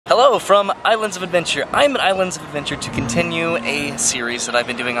Hello from Islands of Adventure. I'm at Islands of Adventure to continue a series that I've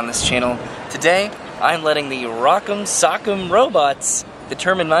been doing on this channel. Today, I'm letting the Rock'em Sock'em robots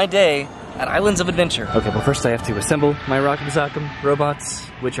determine my day at Islands of Adventure. Okay, well first I have to assemble my Rock'em Sock'em robots,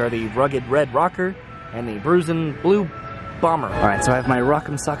 which are the rugged red rocker and the bruising blue bomber. Alright, so I have my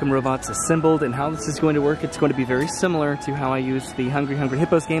Rock'em Sock'em robots assembled, and how this is going to work, it's going to be very similar to how I used the Hungry Hungry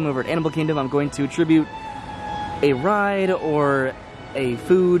Hippos game over at Animal Kingdom. I'm going to attribute a ride or a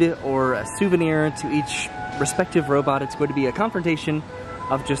food or a souvenir to each respective robot. It's going to be a confrontation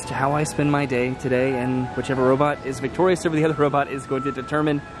of just how I spend my day today, and whichever robot is victorious over the other robot is going to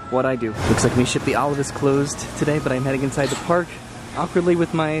determine what I do. Looks like me ship the olive is closed today, but I'm heading inside the park awkwardly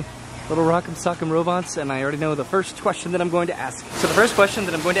with my little Rock'em Sock'em robots, and I already know the first question that I'm going to ask. So the first question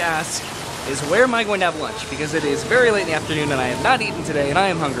that I'm going to ask is, where am I going to have lunch? Because it is very late in the afternoon and I have not eaten today and I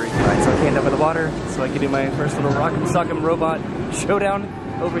am hungry. Alright, so I canned up by the water so I can do my first little Rock'em Sock'em robot showdown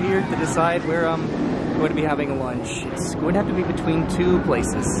over here to decide where I'm going to be having lunch. It's going to have to be between two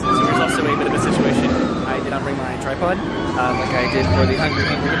places. So here's also a bit of a situation. I did not bring my tripod like I did for the Hungry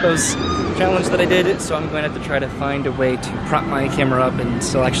Hungry Hippos challenge that I did, so I'm going to have to try to find a way to prop my camera up and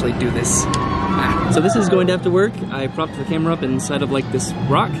still actually do this. So this is going to have to work. I propped the camera up inside of like this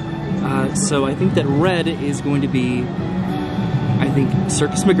rock. So I think that red is going to be, I think,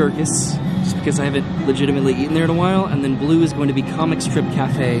 Circus McGurkus, just because I haven't legitimately eaten there in a while, and then blue is going to be Comic Strip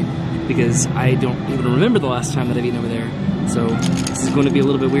Cafe, because I don't even remember the last time that I've eaten over there. So this is going to be a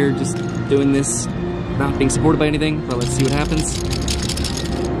little bit weird just doing this, not being supported by anything, but let's see what happens.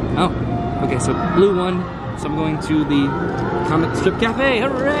 Oh, okay, so blue won, so I'm going to the Comic Strip Cafe,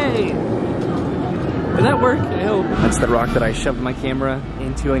 hooray! Did that work? I hope. That's the rock that I shoved my camera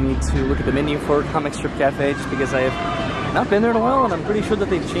into. I need to look at the menu for Comic Strip Cafe just because I have not been there in a while, and I'm pretty sure that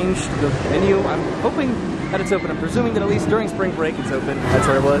they've changed the menu. I'm hoping that it's open. I'm presuming that at least during spring break it's open. That's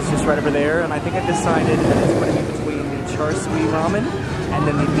where it was, just right over there, and I think I decided that it's going to be between the char sui ramen and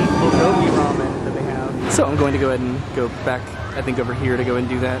then the beef bulgogi ramen that they have. So I'm going to go ahead and go back, I think, over here to go and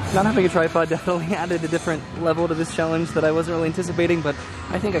do that. Not having a tripod definitely added a different level to this challenge that I wasn't really anticipating, but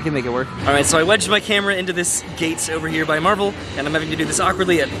I think I can make it work. Alright, so I wedged my camera into this gate over here by Marvel, and I'm having to do this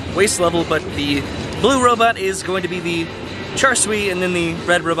awkwardly at waist level, but the blue robot is going to be the char sui, and then the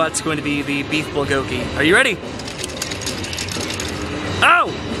red robot's going to be the beef bulgogi. Are you ready?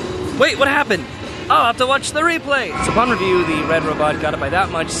 Oh! Wait, what happened? I'll have to watch the replay! So upon review, the red robot got it by that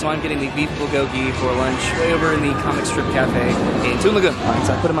much, so I'm getting the beef bulgogi for lunch way over in the Comic Strip Cafe in Toon Lagoon. Alright,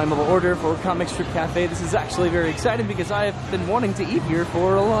 so I put in my mobile order for Comic Strip Cafe. This is actually very exciting because I've been wanting to eat here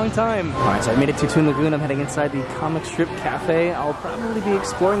for a long time. Alright, so I made it to Toon Lagoon. I'm heading inside the Comic Strip Cafe. I'll probably be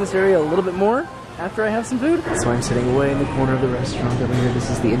exploring this area a little bit more after I have some food. So I'm sitting away in the corner of the restaurant over here. This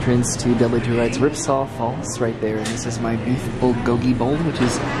is the entrance to Deadly Delights Ripsaw Falls right there. And this is my beef bulgogi bowl, which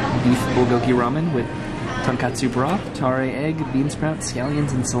is beef bulgogi ramen with tonkatsu broth, tare egg, bean sprouts,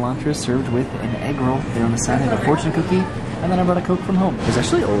 scallions, and cilantro served with an egg roll. There on the side I have a fortune cookie, and then I brought a Coke from home. There's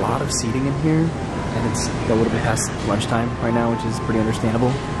actually a lot of seating in here, and it's a little bit past lunchtime right now, which is pretty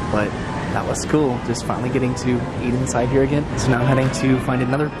understandable, but that was cool, just finally getting to eat inside here again. So now I'm heading to find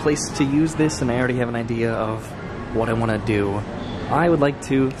another place to use this, and I already have an idea of what I want to do. I would like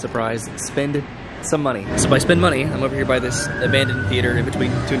to, surprise, spend some money. So by spend money, I'm over here by this abandoned theater in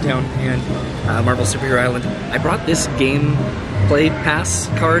between Toontown and Marvel Superhero Island. I brought this game play pass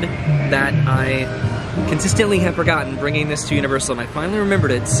card that I consistently have forgotten bringing this to Universal, and I finally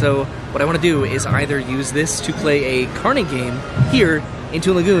remembered it. So what I want to do is either use this to play a Carney game here in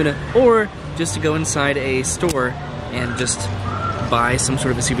Toon Lagoon, or just to go inside a store and just buy some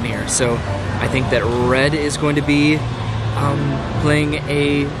sort of a souvenir. So I think that red is going to be playing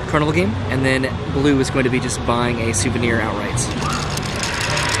a carnival game, and then blue is going to be just buying a souvenir outright.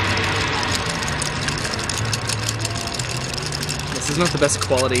 This is not the best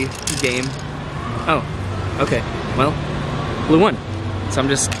quality game. Oh, okay. Well, blue won. So I'm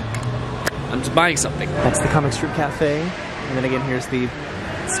just buying something. That's the Comic Strip Cafe, and then again here's the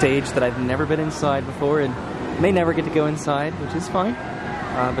stage that I've never been inside before and may never get to go inside, which is fine.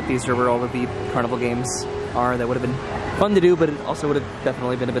 But these are where all of the carnival games are. That would have been fun to do, but it also would have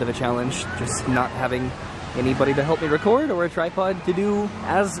definitely been a bit of a challenge, just not having anybody to help me record or a tripod to do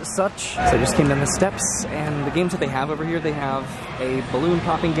as such. So I just came down the steps, and the games that they have over here, they have a balloon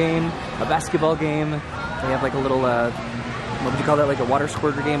popping game, a basketball game, they have like a little, what would you call that, like a water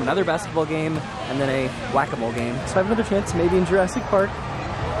squirter game, another basketball game, and then a whack-a-mole game. So I have another chance maybe in Jurassic Park.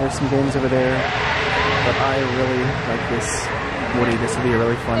 There's some games over there, but I really like this Woody. This will be a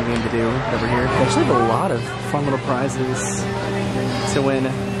really fun game to do over here. They actually have a lot of fun little prizes to win.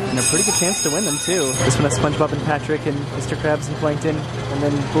 and a pretty good chance to win them too. This one has SpongeBob and Patrick and Mr. Krabs and Plankton, and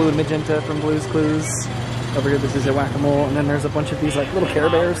then Blue and Magenta from Blue's Clues. Over here this is a Whack-A-Mole, and then there's a bunch of these like little Care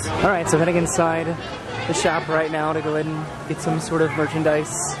Bears. Alright, so heading inside the shop right now to go ahead and get some sort of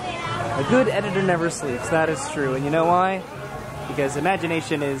merchandise. A good editor never sleeps, that is true, and you know why? Because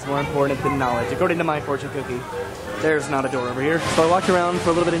imagination is more important than knowledge, according to my fortune cookie. There's not a door over here. So I walked around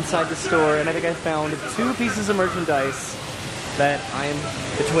for a little bit inside the store, and I think I found 2 pieces of merchandise that I'm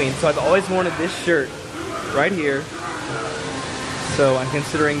between. So I've always wanted this shirt right here. So I'm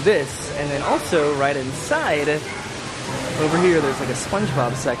considering this, and then also right inside, over here, there's like a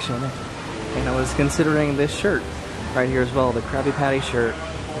SpongeBob section, and I was considering this shirt right here as well, the Krabby Patty shirt.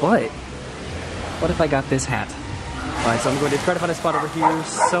 But what if I got this hat? Alright, so I'm going to try to find a spot over here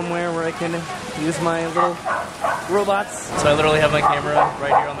somewhere where I can use my little robots. So I literally have my camera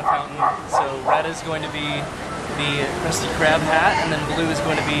right here on the fountain. So red is going to be the Krusty Krab hat, and then blue is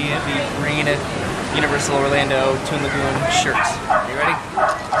going to be the green Universal Orlando Toon Lagoon shirt. Are you ready?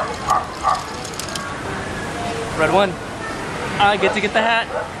 Red one. I get to get the hat.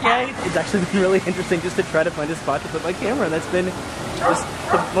 Yay! It's actually been really interesting just to try to find a spot to put my camera. That's been just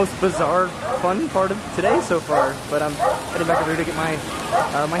the most bizarre, fun part of today so far. But I'm heading back over here to get my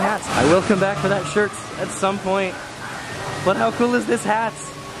my hats. I will come back for that shirt at some point. But how cool is this hat?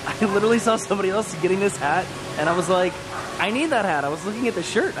 I literally saw somebody else getting this hat, and I was like, I need that hat. I was looking at the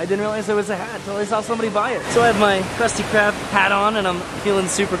shirt. I didn't realize it was a hat until I saw somebody buy it. So I have my Krusty Krab hat on, and I'm feeling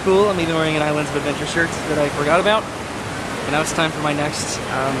super cool. I'm even wearing an Islands of Adventure shirt that I forgot about. And now it's time for my next,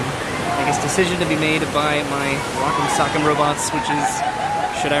 I guess, decision to be made by my Rock'em Sock'em robots, which is,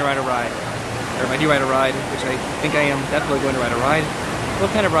 should I ride a ride? Or if I do ride a ride, which I think I am definitely going to ride a ride,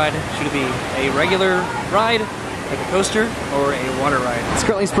 what kind of ride should it be? A regular ride, like a coaster, or a water ride? It's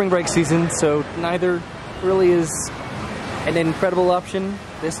currently spring break season, so neither really is an incredible option.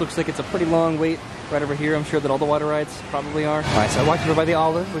 This looks like it's a pretty long wait right over here. I'm sure that all the water rides probably are. Alright, so I walked over by the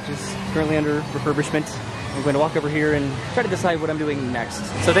Olive, which is currently under refurbishment. I'm going to walk over here and try to decide what I'm doing next.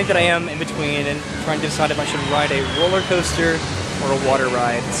 So I think that I am in between and trying to decide if I should ride a roller coaster or a water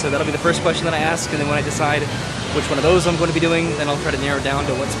ride. So that'll be the first question that I ask, and then when I decide which one of those I'm going to be doing, then I'll try to narrow down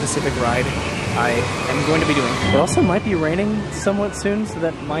to what specific ride I am going to be doing. It also might be raining somewhat soon, so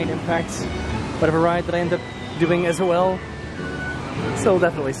that might impact whatever ride that I end up doing as well. So we'll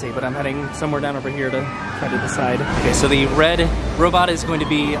definitely see, but I'm heading somewhere down over here to try to decide. Okay, so the red robot is going to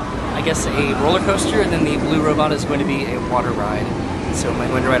be, I guess, a roller coaster, and then the blue robot is going to be a water ride. So am I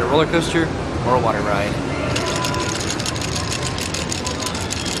going to ride a roller coaster or a water ride?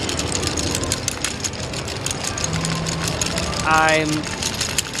 I'm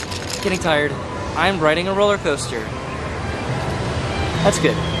getting tired. I'm riding a roller coaster. That's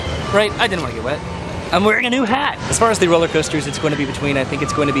good. Right? I didn't want to get wet. I'm wearing a new hat! As far as the roller coasters, it's going to be between, I think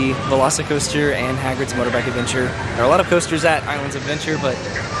it's going to be Velocicoaster and Hagrid's Motorbike Adventure. There are a lot of coasters at Islands of Adventure, but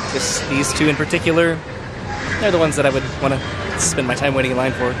just these 2 in particular, they're the ones that I would want to spend my time waiting in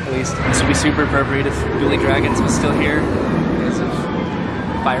line for, at least. This would be super appropriate if Dueling Dragons was still here because of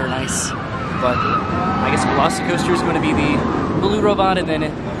Fire and Ice. But I guess Velocicoaster is going to be the blue robot, and then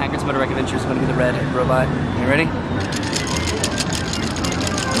Hagrid's Motorbike Adventure is going to be the red robot. You ready?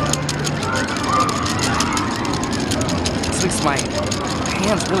 This makes my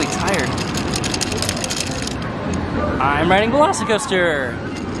hands really tired. I'm riding Velocicoaster.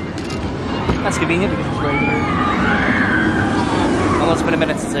 That's convenient because it's right here. Although it's been a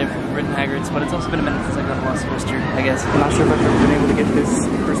minute since I've ridden Hagrid's, but it's also been a minute since I've got Velocicoaster, I guess. I'm not sure if I've ever been able to get this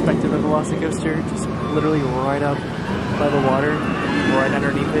perspective of Velocicoaster, just literally right up by the water, right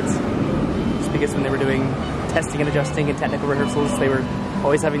underneath it. Just because when they were doing testing and adjusting and technical rehearsals, they were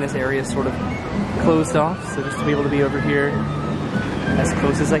always having this area sort of closed off, so just to be able to be over here as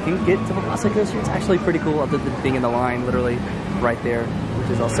close as I can get to Velocicoaster, it's actually pretty cool, other than being in the line literally right there, which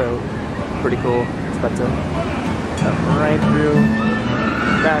is also pretty cool. It's about to come right through.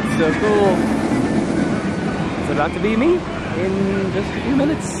 That's so cool. It's about to be me in just a few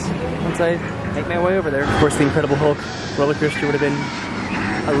minutes once I make my way over there. Of course, the Incredible Hulk roller coaster would have been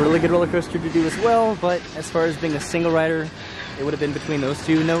a really good roller coaster to do as well, but as far as being a single rider, it would have been between those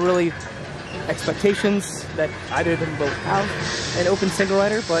 2. No really expectations that either of them both have an open single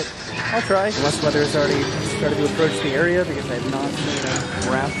rider, but I'll try. Unless weather has already started to approach the area, because I have not seen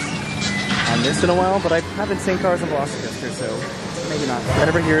a raft on this in a while, but I haven't seen cars on Velocicoaster, so maybe not. Right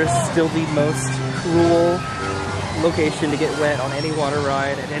over here is still the most cruel location to get wet on any water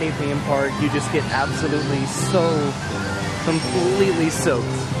ride at any theme park. You just get absolutely so completely soaked.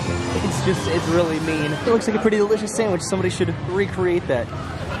 It's really mean. It looks like a pretty delicious sandwich. Somebody should recreate that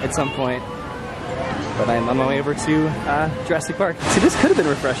at some point. But I'm on my way over to Jurassic Park. See, this could have been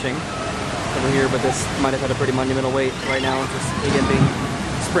refreshing over here, but this might have had a pretty monumental wait right now, just again being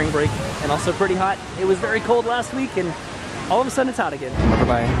spring break and also pretty hot. It was very cold last week, and all of a sudden it's hot again. Over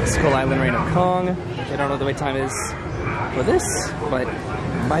by Skull Island Reign of Kong, which I don't know what the wait time is for this, but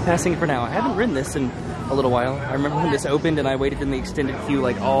I'm bypassing it for now. I haven't ridden this in a little while. I remember when this opened and I waited in the extended queue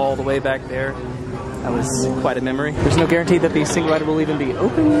like all the way back there. That was quite a memory. There's no guarantee that the single rider will even be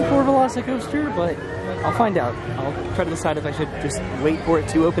open for Velocicoaster, but I'll find out. I'll try to decide if I should just wait for it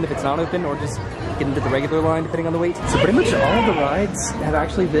to open if it's not open, or just get into the regular line depending on the wait. So pretty much all the rides have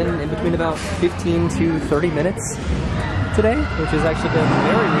actually been in between about 15 to 30 minutes today, which has actually been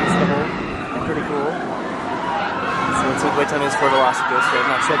very reasonable and pretty cool. So let's see what wait time is for Velocicoaster. I've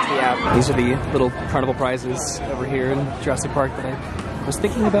not checked the app. These are the little carnival prizes over here in Jurassic Park that I was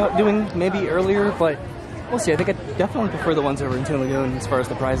thinking about doing maybe earlier, but we'll see. I think I definitely prefer the ones over in Toon Lagoon as far as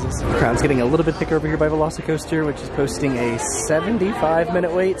the prizes. The crowd's getting a little bit thicker over here by Velocicoaster, which is posting a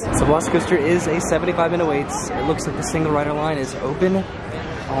 75-minute wait. So Velocicoaster is a 75-minute wait. It looks like the single rider line is open.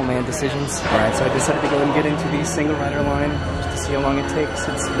 Oh man, decisions. Alright, so I decided to go and get into the single rider line just to see how long it takes.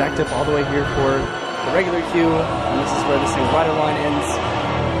 It's backed up all the way here for the regular queue, and this is where the single rider line ends.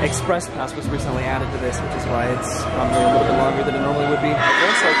 Express Pass was recently added to this, which is why it's probably a little bit longer than it normally would be.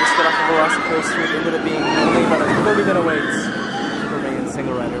 Okay, so I just got off of Velocicoaster. It ended up being only about a 30-minute wait for me in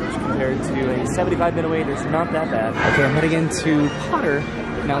single rider, which compared to a 75-minute wait is not that bad. Okay, I'm heading into Potter.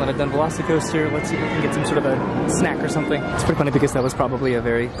 Now that I've done Velocicoaster, let's see if we can get some sort of a snack or something. It's pretty funny because that was probably a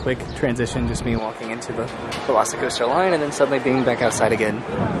very quick transition, just me walking into the Velocicoaster line and then suddenly being back outside again.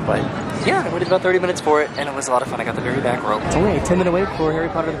 But yeah, I waited about 30 minutes for it, and it was a lot of fun. I got the very back row. It's only a 10-minute wait for Harry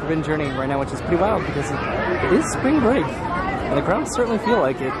Potter the Forbidden Journey right now, which is pretty wild because it is spring break. And the crowds certainly feel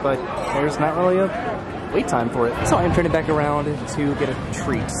like it, but there's not really a wait time for it. So I'm turning back around to get a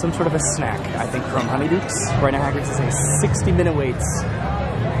treat, some sort of a snack, I think from Honeydukes. Right now Hagrid's is a 60-minute wait,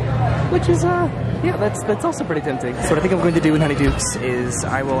 which is, yeah, that's also pretty tempting. So what I think I'm going to do in Honeydukes is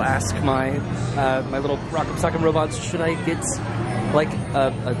I will ask my my little Rock'em Sock'em robots, should I get like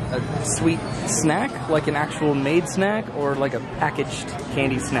a sweet snack, like an actual made snack, or like a packaged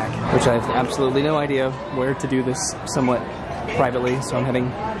candy snack, which I have absolutely no idea where to do this somewhat privately, so I'm heading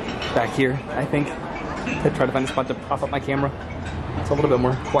back here, I think, to try to find a spot to prop up my camera. It's a little bit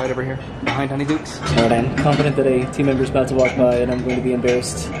more quiet over here behind Honeydukes. Alright, I'm confident that a team member is about to walk by and I'm going to be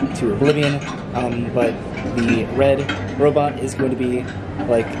embarrassed to oblivion, but the red robot is going to be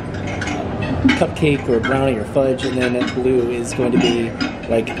like cupcake or brownie or fudge, and then blue is going to be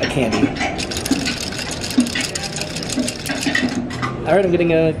like a candy. Alright, I'm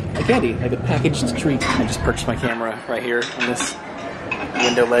getting a candy, like a packaged treat. I just perched my camera right here on this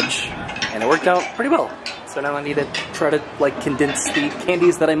window ledge, and it worked out pretty well. So now I need to try to like condense the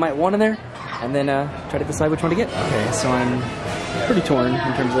candies that I might want in there, and then try to decide which one to get. Okay, so I'm pretty torn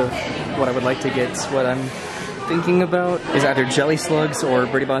in terms of what I would like to get. What I'm thinking about is either Jelly Slugs or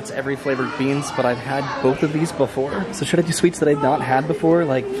Birdie Bot's every flavored beans, but I've had both of these before. So should I do sweets that I've not had before,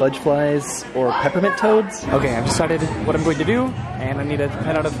 like Fudge Flies or Peppermint Toads? Okay, I've decided what I'm going to do, and I need a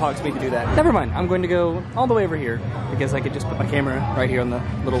pen out of Hogsmeade to do that. Never mind, I'm going to go all the way over here, because I could just put my camera right here on the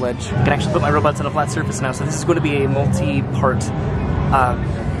little ledge. I can actually put my robots on a flat surface now, so this is going to be a multi-part,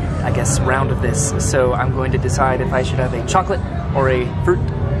 I guess, round of this. So I'm going to decide if I should have a chocolate or a fruit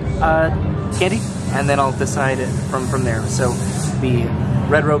candy, and then I'll decide from there. So the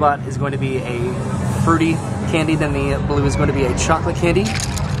red robot is going to be a fruity candy, then the blue is going to be a chocolate candy.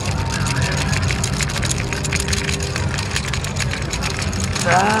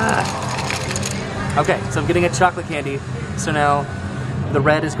 Okay, so I'm getting a chocolate candy. So now the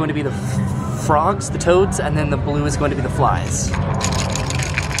red is going to be the frogs, the toads, and then the blue is going to be the flies. Oh,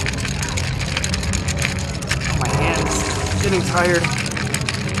 my hand's getting tired.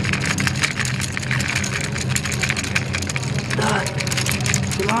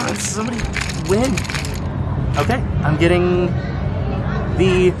 Come on, somebody win. Okay, I'm getting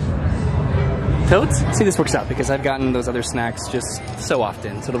the toads. See, this works out because I've gotten those other snacks just so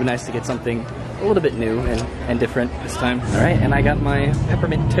often, so it'll be nice to get something a little bit new and different this time. All right, and I got my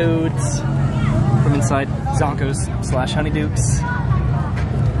peppermint toads from inside Zonko's / Honeydukes.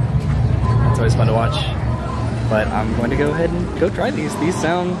 That's always fun to watch. But I'm going to go ahead and go try these. These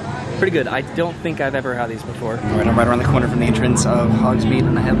sound pretty good. I don't think I've ever had these before. All right, I'm right around the corner from the entrance of Hogsmeade,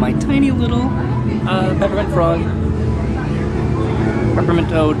 and I have my tiny little peppermint frog, peppermint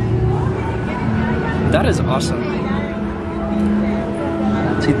toad. That is awesome.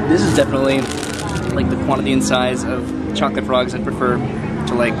 See, this is definitely like the quantity and size of chocolate frogs I'd prefer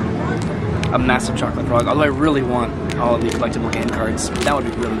to like a massive chocolate frog. Although I really want all of the collectible game cards. That would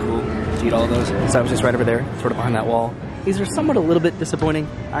be really cool. to eat all of those. So I was just right over there, sort of behind that wall. These are somewhat a little bit disappointing,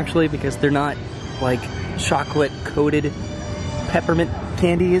 actually, because they're not like chocolate-coated peppermint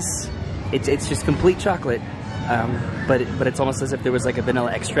candies. It's just complete chocolate, but it's almost as if there was like a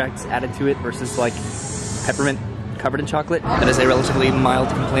vanilla extract added to it versus like peppermint covered in chocolate. That is a relatively mild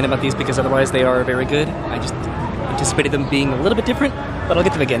complaint about these because otherwise they are very good. I just anticipated them being a little bit different, but I'll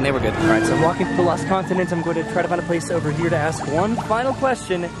get them again. They were good. All right, so I'm walking through the Lost Continent. I'm going to try to find a place over here to ask one final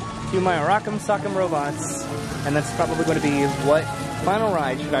question to my Rock'em Sock'em robots, and that's probably going to be, what final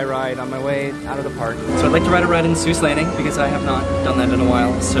ride should I ride on my way out of the park? So I'd like to ride a ride in Seuss Landing because I have not done that in a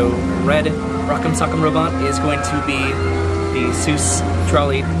while. So red Rock'em Sock'em robot is going to be the Seuss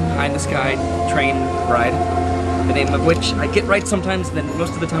trolley high in the sky train ride, the name of which I get right sometimes, then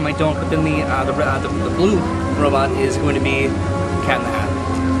most of the time I don't. But then the blue robot is going to be Cat in the Hat.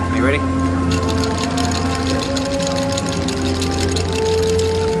 Are you ready?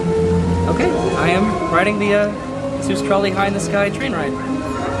 Okay, I am riding the Seuss trolley high in the sky train ride.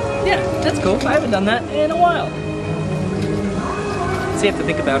 Yeah, that's cool. I haven't done that in a while. So you have to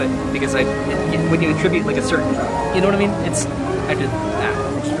think about it because when you attribute like a certain, you know what I mean? I just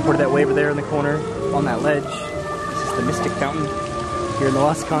reported that way over there in the corner on that ledge. This is the Mystic Fountain here in the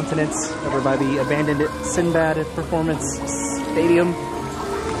Lost Continents, over by the abandoned Sinbad Performance Stadium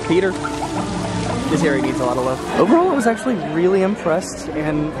Theater. This area needs a lot of love. Overall, I was actually really impressed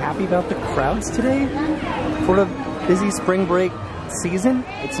and happy about the crowds today. For a busy spring break season,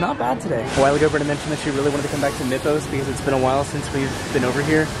 it's not bad today. A while ago, Brenda mentioned that she really wanted to come back to Mythos because it's been a while since we've been over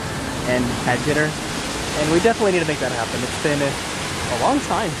here and had dinner. And we definitely need to make that happen. It's been a long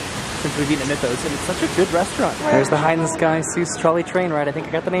time since we've eaten at Mythos, and it's such a good restaurant. There's the high in the sky Seuss trolley train ride. I think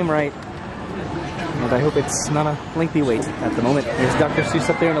I got the name right. And I hope it's not a lengthy wait at the moment. There's Dr. Seuss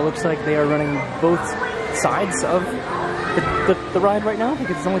up there, and it looks like they are running both sides of the ride right now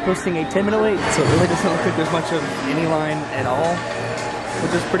because it's only posting a 10-minute wait. So it really doesn't look like there's much of any line at all,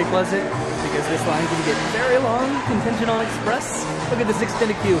 which is pretty pleasant because this line can get very long, contingent on express. Look at this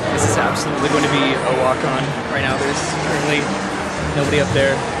extended queue. This is absolutely going to be a walk-on right now. There's currently nobody up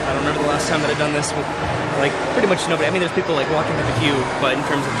there. I don't remember the last time that I've done this with, like, pretty much nobody. I mean, there's people, like, walking through the queue, but in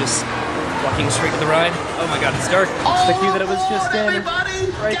terms of just walking straight to the ride, oh my god, it's dark. It's the queue that I was just in,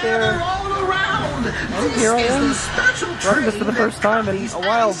 right there. And here I am, running this for the first time in a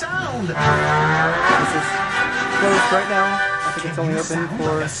while. This is closed right now. I think it's only open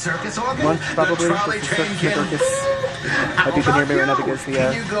for a month, probably. This is Circus. I hope you can hear me right now because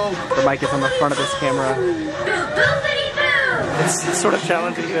the mic is on the front of this camera. It's sort of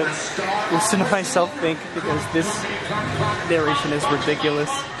challenging to listen to myself think because this narration is ridiculous.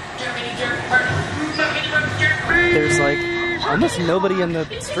 There's like almost nobody in the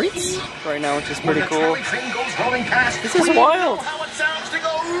streets right now, which is pretty cool. This is wild.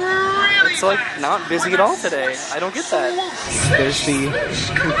 It's like not busy at all today. I don't get that. There's the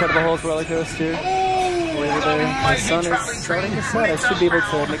Incredible Hulk roller coaster. Way over there. The sun is starting to set. I should be able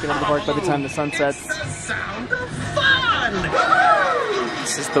to make it over the park by the time the sun sets.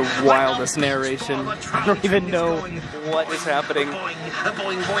 This is the wildest narration. I don't even know what is happening.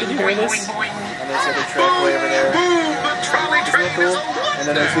 Can you hear this? And there's the other track way over there. Isn't that cool? And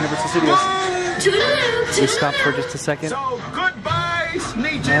then there's Universal Studios. We stopped for just a second.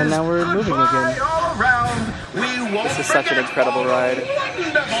 And now we're moving again. This is such an incredible ride.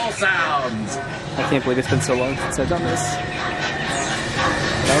 I can't believe it's been so long since I've done this.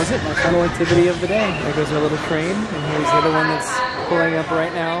 That was it, my final activity of the day. There goes our little train, and here's the other one that's pulling up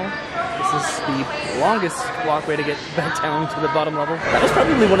right now. This is the longest walkway to get back down to the bottom level. That was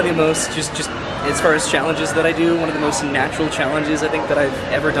probably one of the most, just as far as challenges that I do, one of the most natural challenges I think that I've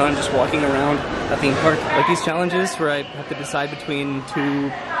ever done, just walking around a theme park. Like these challenges where I have to decide between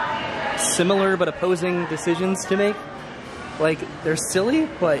two similar but opposing decisions to make. Like, they're silly,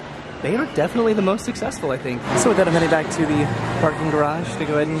 but they are definitely the most successful, I think. So with that, I'm heading back to the parking garage to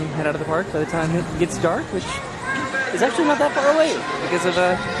go ahead and head out of the park by the time it gets dark, which is actually not that far away because of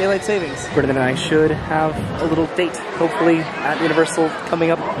daylight savings. Brendan and I should have a little date, hopefully, at Universal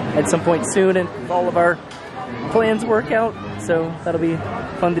coming up at some point soon, and all of our plans work out. So that'll be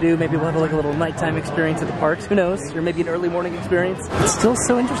fun to do. Maybe we'll have like a little nighttime experience at the parks. Who knows? Or maybe an early morning experience. It's still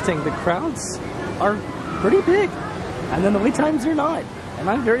so interesting. The crowds are pretty big, and then the wait times are not. And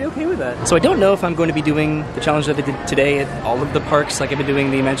I'm very okay with that. So I don't know if I'm going to be doing the challenge that I did today at all of the parks, like I've been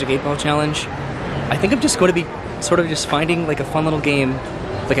doing the Magic 8 Ball challenge. I think I'm just going to be sort of just finding like a fun little game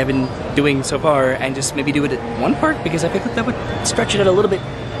like I've been doing so far and just maybe do it at one park because I think that would stretch it out a little bit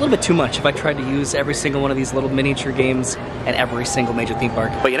little bit too much if I tried to use every single one of these little miniature games at every single major theme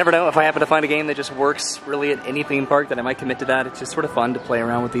park. But you never know, if I happen to find a game that just works really at any theme park, then I might commit to that. It's just sort of fun to play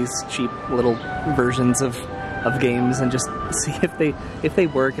around with these cheap little versions of games and just see if they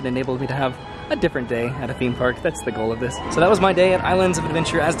work and enable me to have a different day at a theme park. That's the goal of this. So that was my day at Islands of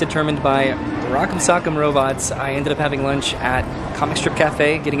Adventure as determined by Rock'em Sock'em Robots. I ended up having lunch at Comic Strip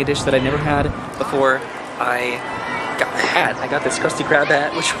Cafe, getting a dish that I'd never had before. I got a hat. I got this Krusty Krab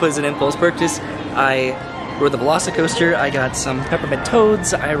hat, which was an impulse purchase. I rode the Velocicoaster. I got some peppermint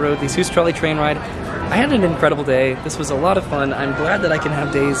toads. I rode the Seuss Trolley train ride. I had an incredible day. This was a lot of fun. I'm glad that I can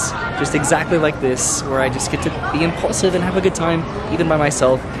have days just exactly like this, where I just get to be impulsive and have a good time, even by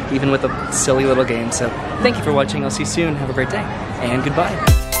myself, even with a silly little game. So thank you for watching. I'll see you soon. Have a great day, and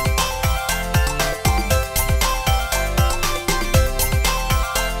goodbye.